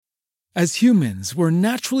As humans, we're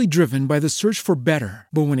naturally driven by the search for better.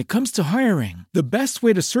 But when it comes to hiring, the best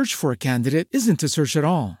way to search for a candidate isn't to search at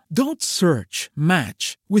all. Don't search,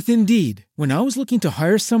 match with Indeed. When I was looking to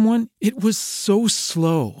hire someone, it was so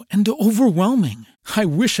slow and overwhelming. I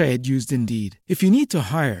wish I had used Indeed. If you need to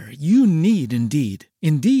hire, you need Indeed.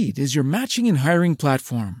 Indeed is your matching and hiring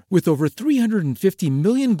platform with over 350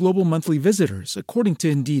 million global monthly visitors, according to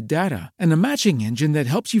Indeed data, and a matching engine that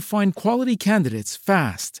helps you find quality candidates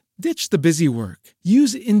fast. Ditch the busy work.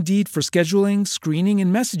 Use Indeed for scheduling, screening,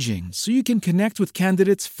 and messaging so you can connect with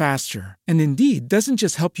candidates faster. And Indeed doesn't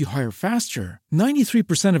just help you hire faster.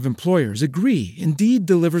 93% of employers agree Indeed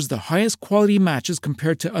delivers the highest quality matches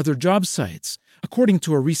compared to other job sites, according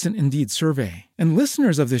to a recent Indeed survey. And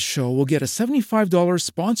listeners of this show will get a $75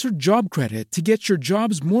 sponsored job credit to get your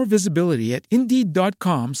jobs more visibility at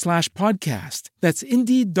Indeed.com/podcast. That's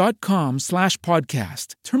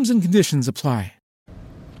Indeed.com/podcast. Terms and conditions apply.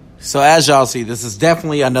 So as y'all see, this is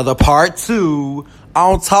definitely another part 2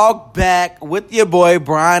 on Talk Back with your boy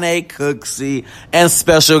Brian A. Cooksey and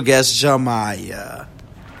special guest Jamaya.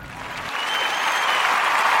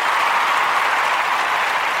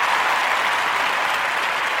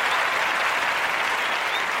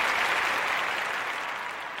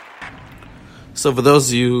 So for those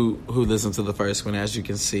of you who listened to the first one, as you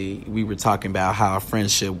can see, we were talking about how our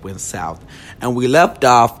friendship went south. And we left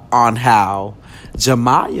off on how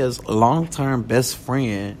Jamaya's long-term best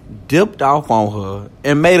friend dipped off on her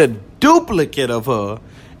and made a duplicate of her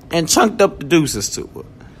and chunked up the deuces to her.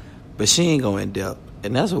 But she ain't going to dip.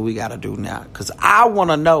 And that's what we got to do now. Because I want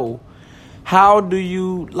to know, how do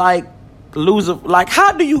you, how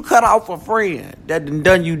do you cut off a friend that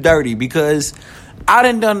done you dirty? Because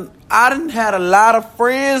I done had a lot of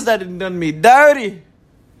friends that done me dirty,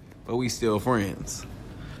 but we still friends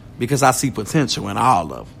because I see potential in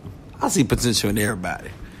all of them. I see potential in everybody.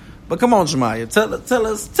 But come on, Jamaya, tell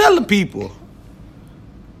the people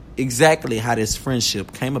exactly how this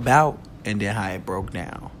friendship came about and then how it broke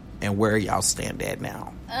down and where y'all stand at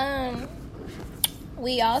now.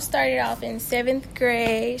 We all started off in 7th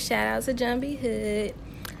grade. Shout out to Jumbie Hood.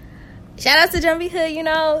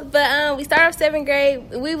 But we started off 7th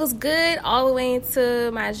grade. We was good all the way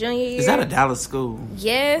into my junior year. Is that a Dallas school?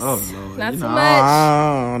 Yes. Oh, Lord. Not too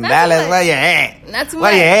much. Dallas, where you at? Not too much.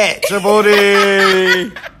 Where you at,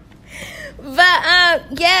 Tripoli? But,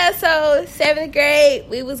 so 7th grade,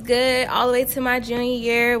 we was good all the way to my junior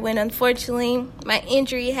year when, unfortunately, my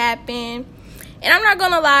injury happened. And I'm not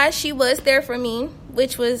going to lie, she was there for me,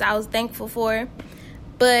 which I was thankful for.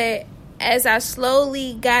 But as I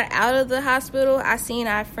slowly got out of the hospital, I seen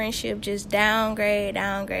our friendship just downgrade.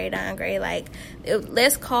 Like,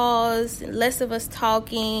 less calls, less of us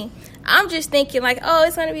talking. I'm just thinking,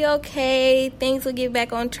 it's going to be okay. Things will get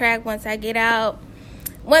back on track once I get out.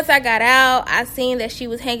 Once I got out, I seen that she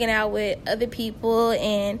was hanging out with other people,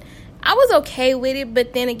 and I was okay with it.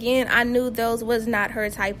 But then again, I knew those was not her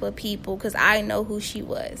type of people because I know who she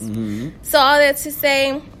was. Mm-hmm. So all that to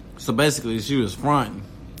say. So basically, she was fronting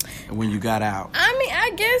when you got out. I mean,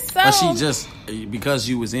 I guess so. Or she just, because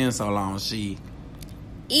you was in so long, she...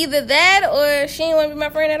 Either that or she didn't want to be my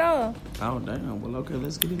friend at all. Oh, damn. Well, okay,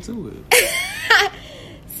 let's get into it.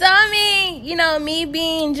 So, I mean, me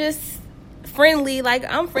being just friendly,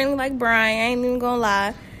 I'm friendly like Brian. I ain't even gonna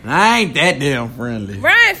lie. I ain't that damn friendly.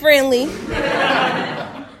 Brian friendly.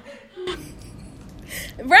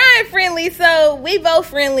 Brian friendly, so we both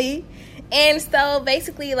friendly. And so,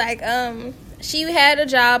 basically, she had a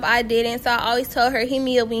job, I didn't, so I always told her, hit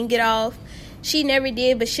me up when you get off. She never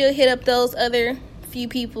did, but she'll hit up those other few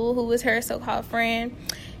people who was her so-called friend.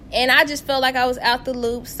 And I just felt like I was out the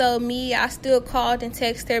loop, so I still called and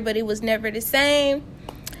texted her, but it was never the same.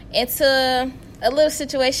 Until a little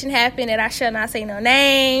situation happened that I shall not say no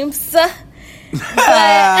names.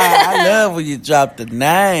 I love when you drop the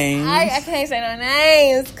names. I can't say no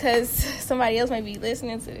names because somebody else might be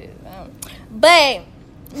listening to this. But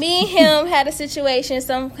me and him had a situation.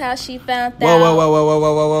 Somehow she found out.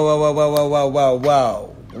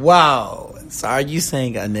 Whoa. So are you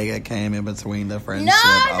saying a nigga came in between the friendship? No.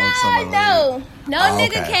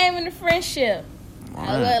 Nigga came in the friendship. Right.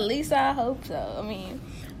 Well, at least I hope so. I mean,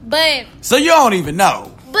 but. So you don't even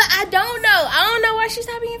know. But I don't know. I don't know why she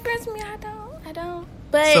stopped being friends with me. I don't.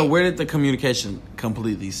 But so where did the communication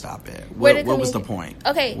completely stop at? What was the point?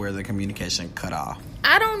 Okay. Where the communication cut off?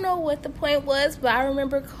 I don't know what the point was, but I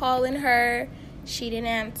remember calling her. She didn't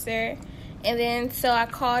answer. And then so I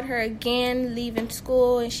called her again, leaving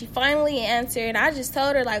school, and she finally answered. I just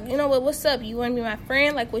told her, what's up? You want to be my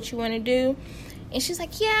friend? What you want to do? And she's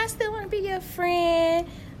like, yeah, I still want to be your friend.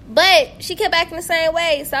 But she kept acting the same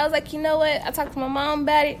way. So I was like, you know what? I talked to my mom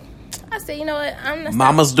about it. I said, you know what? I'm not.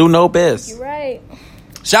 Mamas do know best. You're right.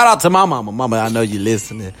 Shout out to my mama. Mama, I know you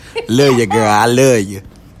listening. Love you, girl. I love you.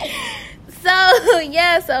 So,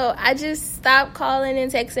 yeah, so I just stopped calling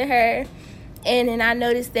and texting her. And then I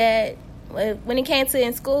noticed that when it came to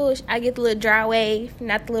in school, I get the little dry wave,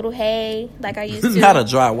 not the little hey like I used to. Not a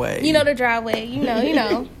dry wave. You know the dry wave. You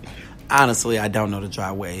know. Honestly, I don't know the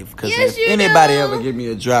dry wave. Because yes, if anybody ever give me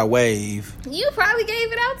a dry wave, you probably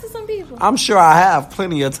gave it out to some people. I'm sure I have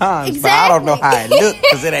plenty of times. Exactly. But I don't know how it looked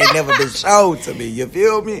because it ain't never been shown to me. You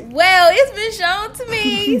feel me? Well, it's been shown to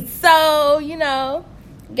me. So, gave me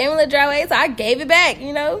a little dry wave. So I gave it back.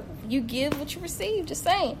 You give what you receive. Just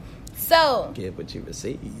saying. So. Give what you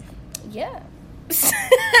receive. Yeah. I'm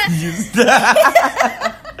just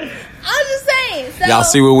saying. So, y'all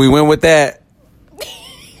see where we went with that?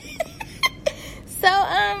 So,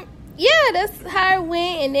 yeah, that's how it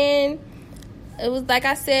went. And then it was like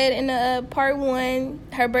I said in the part 1,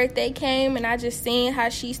 her birthday came and I just seen how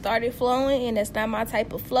she started flowing, and that's not my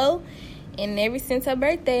type of flow. And ever since her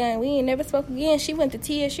birthday, and we ain't never spoke again. She went to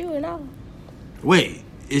TSU and all. Wait,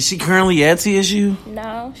 is she currently at TSU?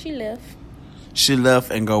 No, she left. She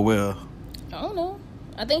left and go where? I don't know.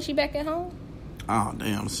 I think she back at home. Oh,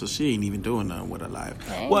 damn. So she ain't even doing nothing with her life.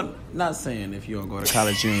 Dang. Well, not saying if you don't go to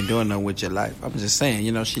college, you ain't doing nothing with your life. I'm just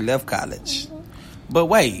saying, she left college. Mm-hmm. But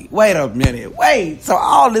wait a minute. Wait, so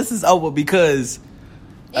all this is over because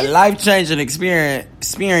a life-changing experience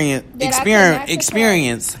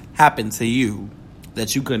happened to you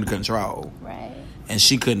that you couldn't control. Right. And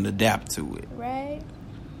she couldn't adapt to it. Right.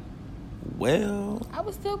 Well. I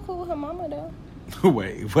was still cool with her mama, though.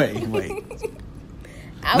 Wait.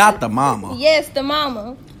 Not the mama. Yes, the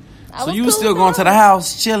mama. So you was still going to the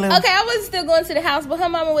house, chilling? Okay, I wasn't still going to the house, but her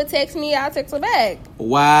mama would text me, I'll text her back.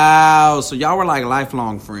 Wow. So y'all were like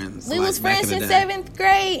lifelong friends. We was friends since 7th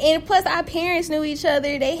grade, and plus our parents knew each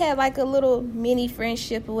other. They had like a little mini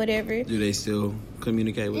friendship or whatever. Do they still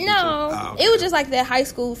communicate with each other? No. It was just like that high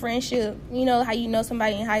school friendship. You know how you know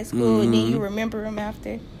somebody in high school and then you remember them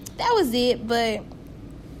after. That was it, but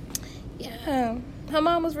yeah. Her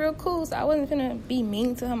mom was real cool, so I wasn't finna be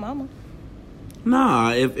mean to her mama.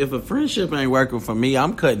 Nah, if a friendship ain't working for me,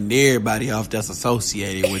 I'm cutting everybody off that's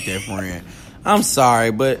associated with that friend. I'm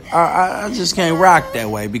sorry, but I just can't rock that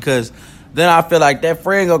way because then I feel like that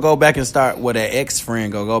friend gonna go back and start, that ex-friend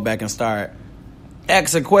gonna go back and start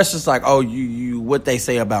asking questions like, oh, you what they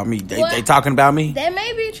say about me? They talking about me? That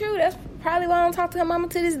may be true. That's probably why I don't talk to her mama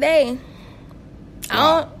to this day.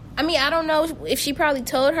 I don't know if she probably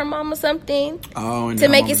told her mama something to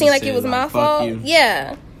make it seem like it was my fault. You.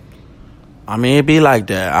 Yeah. I mean, it be like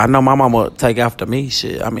that. I know my mama take after me.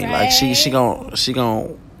 Shit. I mean, right. like she gon' She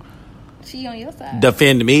on your side.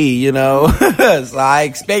 Defend me, So I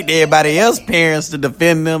expect everybody else's parents to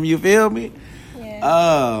defend them. You feel me?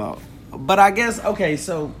 Yeah. But I guess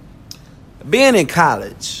so being in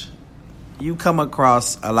college, you come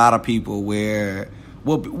across a lot of people where.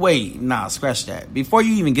 Well, wait, scratch that. Before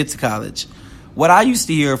you even get to college, what I used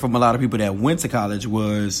to hear from a lot of people that went to college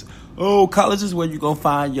was, oh, college is where you're going to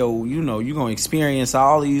find you're going to experience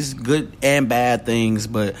all these good and bad things,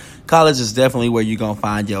 but college is definitely where you're going to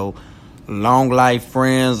find your long life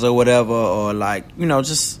friends or whatever, or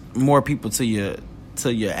just more people to your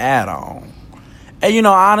add-on. And,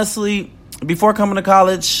 honestly, before coming to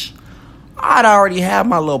college, I'd already had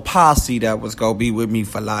my little posse that was going to be with me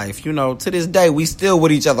for life. To this day, we still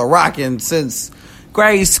with each other, rocking since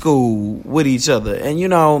grade school with each other. And,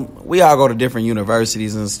 we all go to different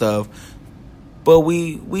universities and stuff. But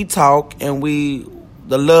we talk, and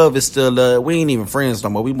the love is still love. We ain't even friends no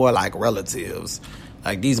more. We more like relatives.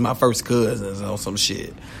 Like, these are my first cousins or some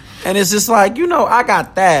shit. And it's just like, I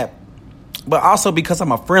got that. But also because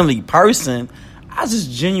I'm a friendly person, I just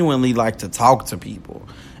genuinely like to talk to people.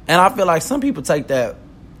 And I feel like some people take that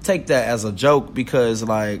as a joke because,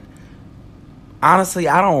 honestly,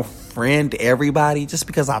 I don't friend everybody. Just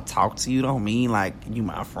because I talk to you don't mean, you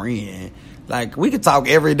my friend. We could talk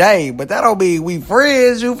every day, but that don't mean we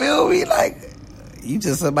friends, you feel me? You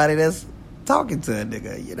just somebody that's talking to a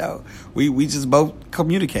nigga, We just both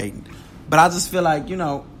communicating. But I just feel like,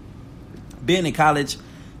 being in college,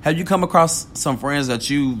 have you come across some friends that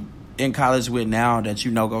you in college with now that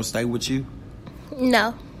gonna stay with you?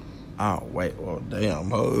 No. Oh, wait. Well,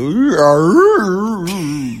 damn.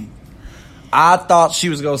 I thought she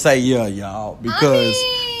was going to say, yeah, y'all. Because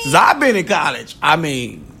since I've been in college,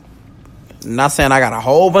 not saying I got a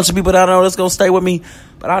whole bunch of people that I know that's going to stay with me,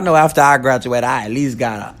 but I know after I graduate, I at least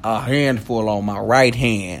got a handful on my right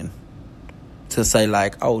hand to say,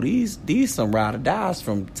 these some ride or dies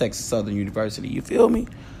from Texas Southern University. You feel me?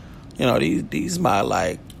 These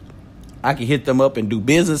my, I can hit them up and do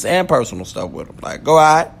business and personal stuff with them. Like, go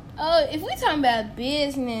out. Oh, if we talking about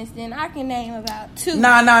business, then I can name about 2. Nah.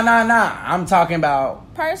 I'm talking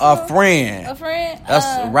about personal, a friend. A friend?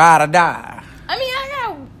 That's ride or die. I mean, I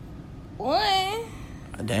got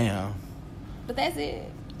 1. Damn. But that's it.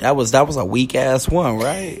 That was a weak ass one,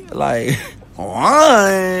 right? Like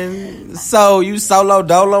 1. So you solo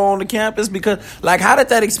dolo on the campus because, like, how did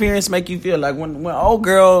that experience make you feel? Like when old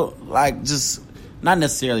girl like just not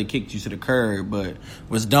necessarily kicked you to the curb, but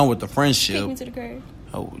was done with the friendship. Kicked me to the curb.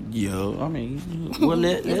 Oh yeah, I mean, well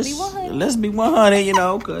let's be 100, you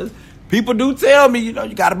know, because people do tell me, you know,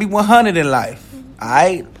 you got to be 100 in life. All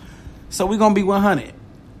right, so we gonna be 100.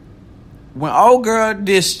 When old girl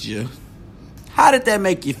dissed you, how did that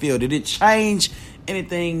make you feel? Did it change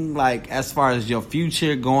anything, like, as far as your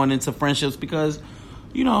future going into friendships? Because,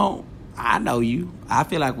 you know, I know you. I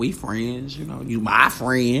feel like we friends. You know, you my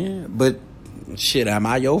friend. But, shit, am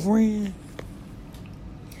I your friend?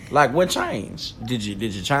 Like, what changed? Did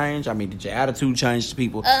you change? I mean, did your attitude change to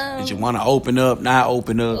people? Did you want to open up, not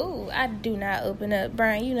open up? Ooh, I do not open up,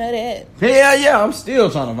 Brian. You know that. Hell yeah, I'm still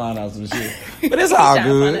trying to find out some shit. But it's all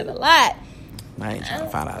good. Find out a lot. I ain't trying to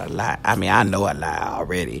find out a lot. I mean, I know a lot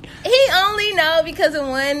already. He only know because of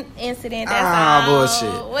one incident. That's all.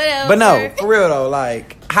 Bullshit. Whatever. But no, for real though,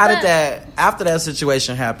 like, how did that, after that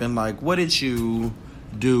situation happened, like, what did you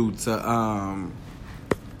do to,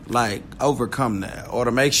 like, overcome that, or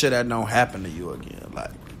to make sure that don't happen to you again? Like,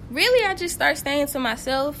 really, I just start staying to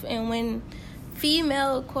myself, and when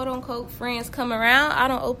female quote unquote friends come around, I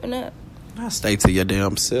don't open up. I stay to your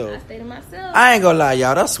damn self. I stay to myself. I ain't gonna lie,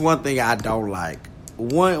 y'all. That's one thing I don't like.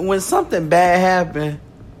 When something bad happen,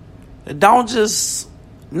 don't just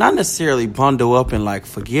not necessarily bundle up and like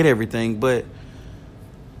forget everything, but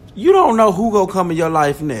you don't know who gonna come in your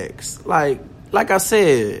life next. Like I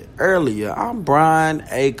said earlier, I'm Brian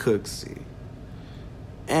A. Cooksey,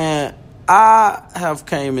 and I have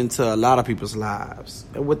came into a lot of people's lives,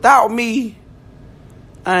 and without me,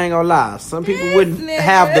 I ain't gonna lie, some people wouldn't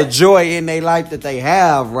have the joy in their life that they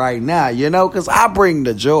have right now, you know, because I bring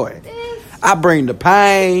the joy. I bring the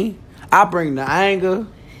pain. I bring the anger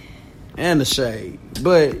and the shade.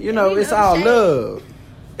 But, you know, it's all love.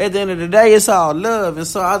 At the end of the day, it's all love. And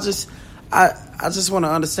so I just want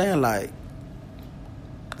to understand, like,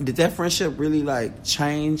 did that friendship really, like,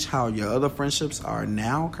 change how your other friendships are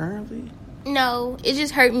now currently? No, it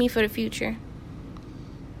just hurt me for the future.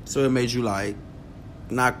 So it made you, like,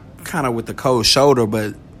 not kind of with the cold shoulder,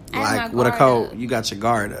 but like with a cold, you got your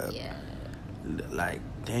guard up. Yeah. Like,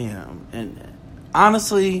 damn. And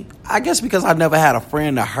honestly, I guess because I never had a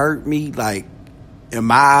friend to hurt me, like, in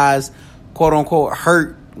my eyes, quote unquote,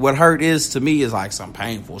 hurt. What hurt is to me is like some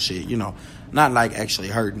painful shit, you know, not like actually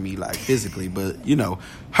hurting me like physically, but, you know,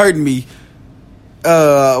 hurting me with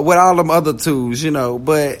all them other tools, you know,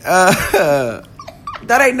 but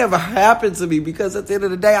that ain't never happened to me, because at the end of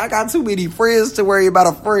the day, I got too many friends to worry about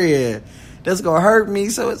a friend that's gonna hurt me.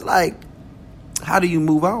 So it's like, how do you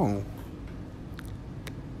move on?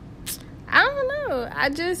 I don't know. I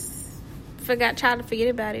just tried to forget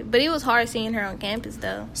about it. But it was hard seeing her on campus,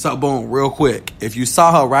 though. So, boom, real quick, if you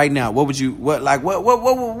saw her right now, what would you do? What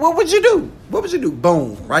would you do?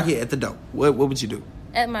 Boom, right here at the door. What would you do?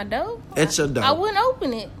 At my door? At your door. I wouldn't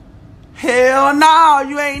open it. Hell no,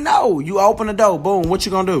 you ain't know. You open the door, boom, what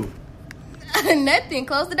you gonna do? Nothing.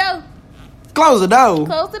 Close the door. Close the door?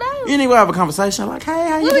 Close the door. You ain't gonna have a conversation like, hey,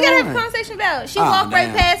 how you doing? What we gotta have a conversation about? She walked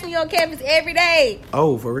right past me on campus every day.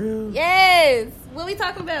 Oh, for real? Yes. What we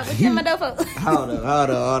talking about? What you in my door for? Hold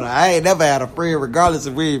on. I ain't never had a friend, regardless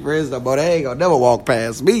if we ain't friends no more. They ain't gonna never walk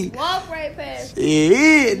past me. Walk right past me.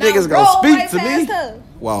 Yeah, niggas gonna speak right to me. Her.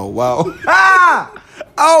 Whoa. Ah!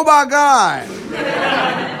 Oh my God.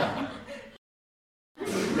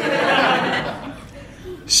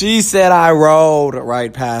 She said I rolled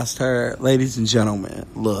right past her. Ladies and gentlemen,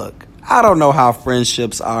 look, I don't know how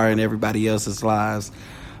friendships are in everybody else's lives,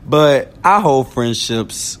 but I hold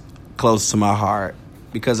friendships close to my heart,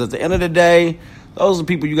 because at the end of the day, those are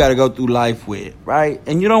people you got to go through life with, right?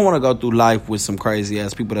 And you don't want to go through life with some crazy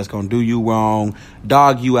ass people that's going to do you wrong,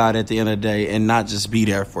 dog you out at the end of the day, and not just be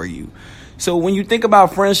there for you. So when you think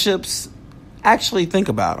about friendships, actually think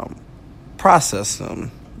about them, process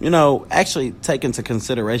them. You know, actually take into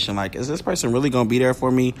consideration, like, is this person really going to be there for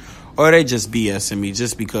me? Or are they just BSing me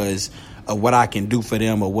just because of what I can do for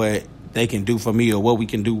them, or what they can do for me, or what we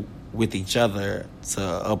can do with each other to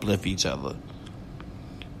uplift each other?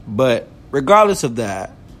 But regardless of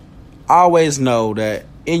that, always know that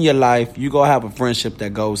in your life, you're going to have a friendship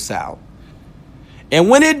that goes south. And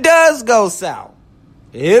when it does go south,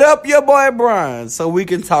 hit up your boy Brian so we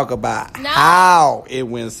can talk about how it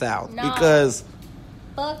went south. Because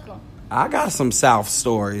fuck 'em. I got some South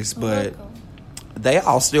stories, but they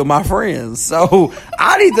all still my friends. So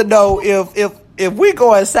I need to know if we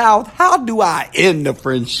going south, how do I end the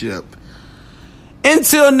friendship?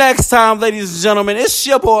 Until next time, ladies and gentlemen, it's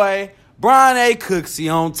your boy Brian A.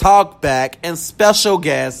 Cooksey on Talk Back and special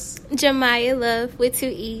guest Jemiah Love with 2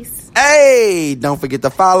 E's. Hey, don't forget to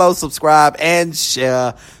follow, subscribe, and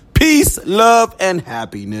share. Peace, love, and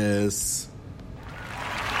happiness.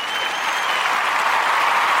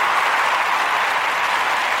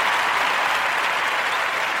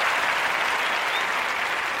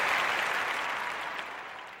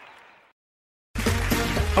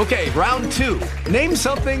 Okay, round 2. Name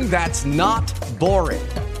something that's not boring.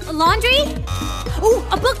 A laundry? Ooh,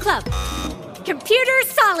 a book club. Computer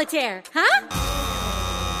solitaire, huh?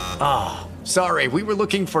 Ah, oh, sorry, we were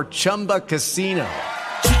looking for Chumba Casino.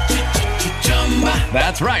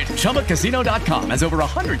 That's right, ChumbaCasino.com has over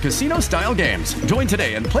 100 casino-style games. Join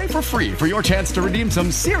today and play for free for your chance to redeem some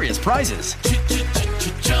serious prizes.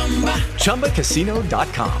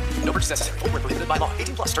 ChumbaCasino.com. No purchase necessary. Void where prohibited by law.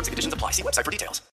 18+ terms and conditions apply. See website for details.